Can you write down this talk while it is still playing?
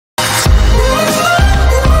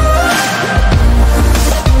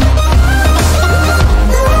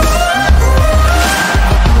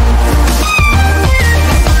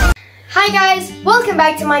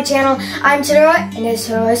back to my channel. I'm Tadora and this is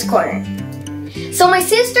Tadора's Corner. So my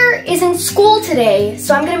sister is in school today,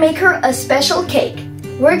 so I'm gonna make her a special cake.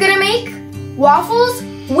 We're gonna make waffles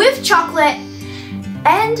with chocolate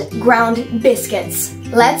and ground biscuits.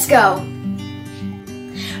 Let's go.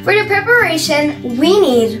 For the preparation, we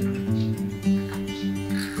need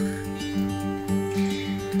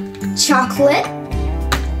chocolate,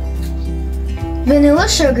 vanilla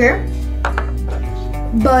sugar,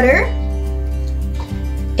 butter,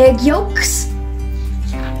 egg yolks,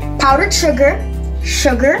 powdered sugar,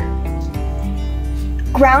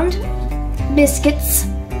 ground biscuits,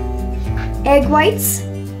 egg whites,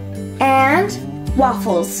 and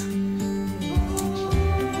waffles.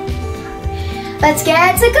 Let's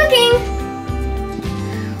get to cooking!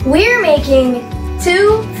 We're making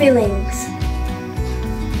 2 fillings.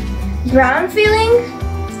 Brown filling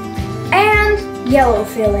and yellow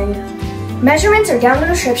filling. Measurements are down in the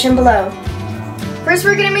description below. First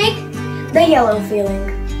we're gonna make the yellow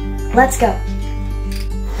filling. Let's go.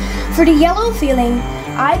 For the yellow filling,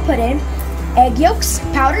 I put in egg yolks,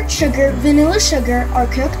 powdered sugar, vanilla sugar are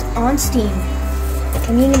cooked on steam.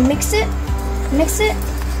 And you can mix it, and mix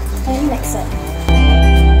it.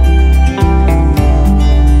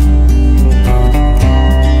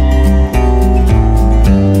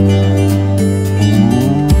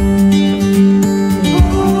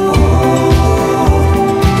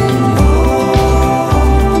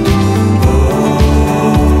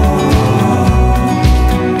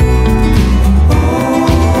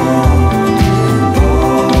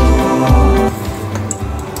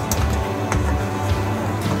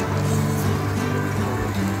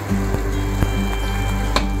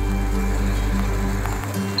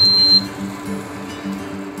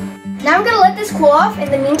 Now I'm gonna let this cool off. In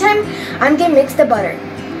the meantime, I'm gonna mix the butter.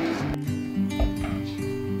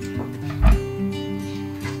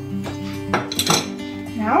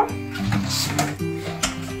 Now,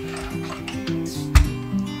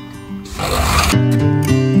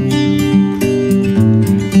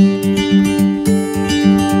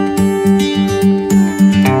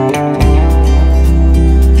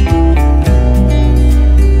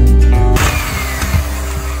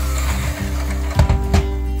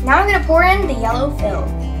 I'm gonna pour in the yellow fill.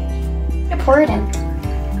 I'm gonna pour it in.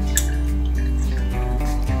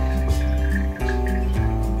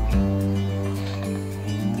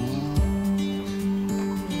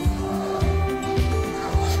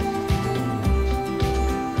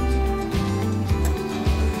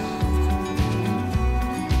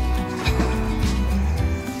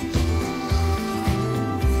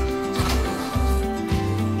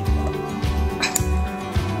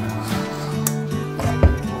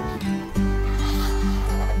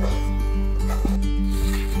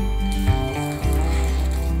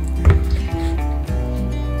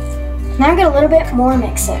 Now I'm gonna a little bit more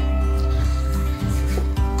mix it.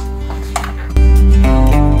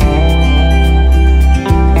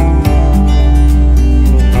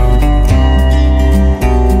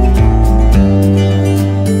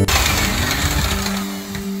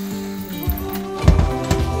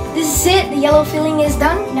 This is it, the yellow filling is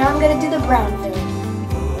done. Now I'm gonna do the brown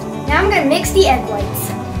filling. Now I'm gonna mix the egg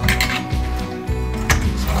whites.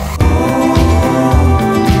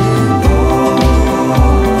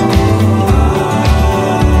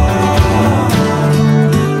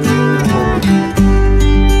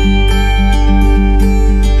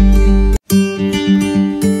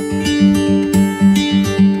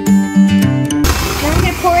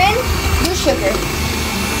 Sugar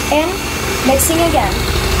and mixing again.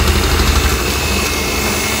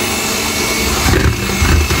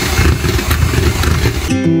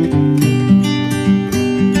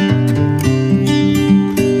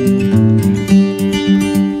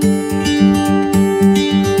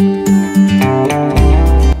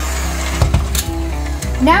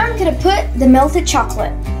 Now I'm going to put the melted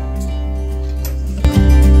chocolate.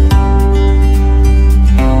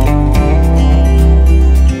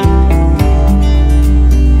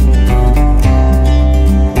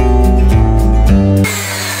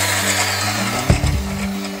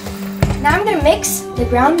 Now I'm gonna mix the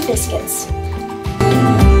ground biscuits.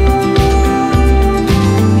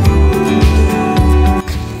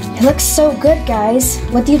 It looks so good, guys.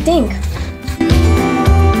 What do you think?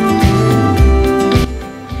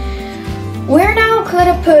 We're now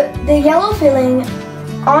gonna put the yellow filling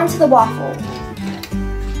onto the waffle.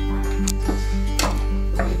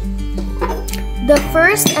 The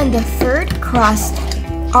first and the third crust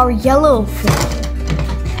are yellow filling.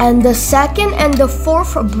 And the second and the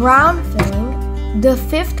fourth brown filling. The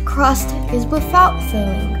fifth crust is without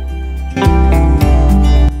filling.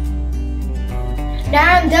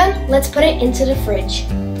 Now I'm done, let's put it into the fridge.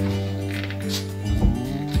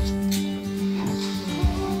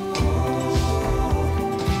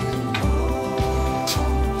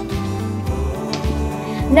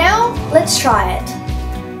 Now, let's try it.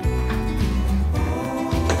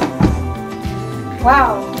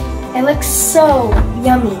 Wow, it looks so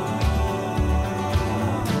yummy.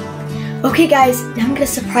 Okay guys, now I'm gonna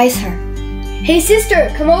surprise her. Hey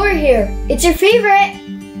sister, come over here. It's your favorite.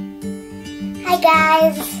 Hi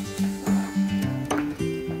guys.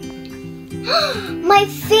 My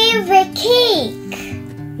favorite cake.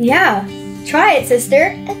 Yeah, try it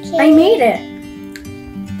sister. Okay. I made it.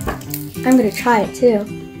 I'm gonna try it too.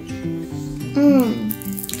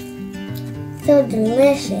 So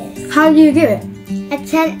delicious. How do you give it? A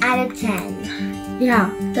 10 out of 10.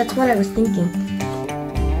 Yeah, that's what I was thinking.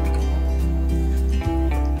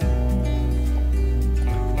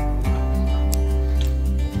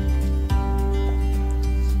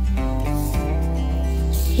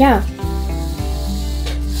 Yeah.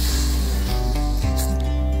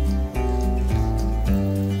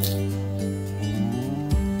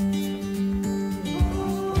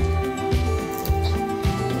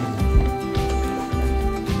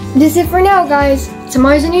 This is it for now, guys.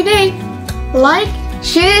 Tomorrow's a new day. Like,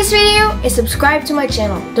 share this video, and subscribe to my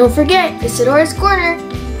channel. Don't forget, it's Isadora's Corner.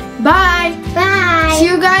 Bye! Bye! See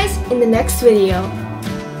you guys in the next video.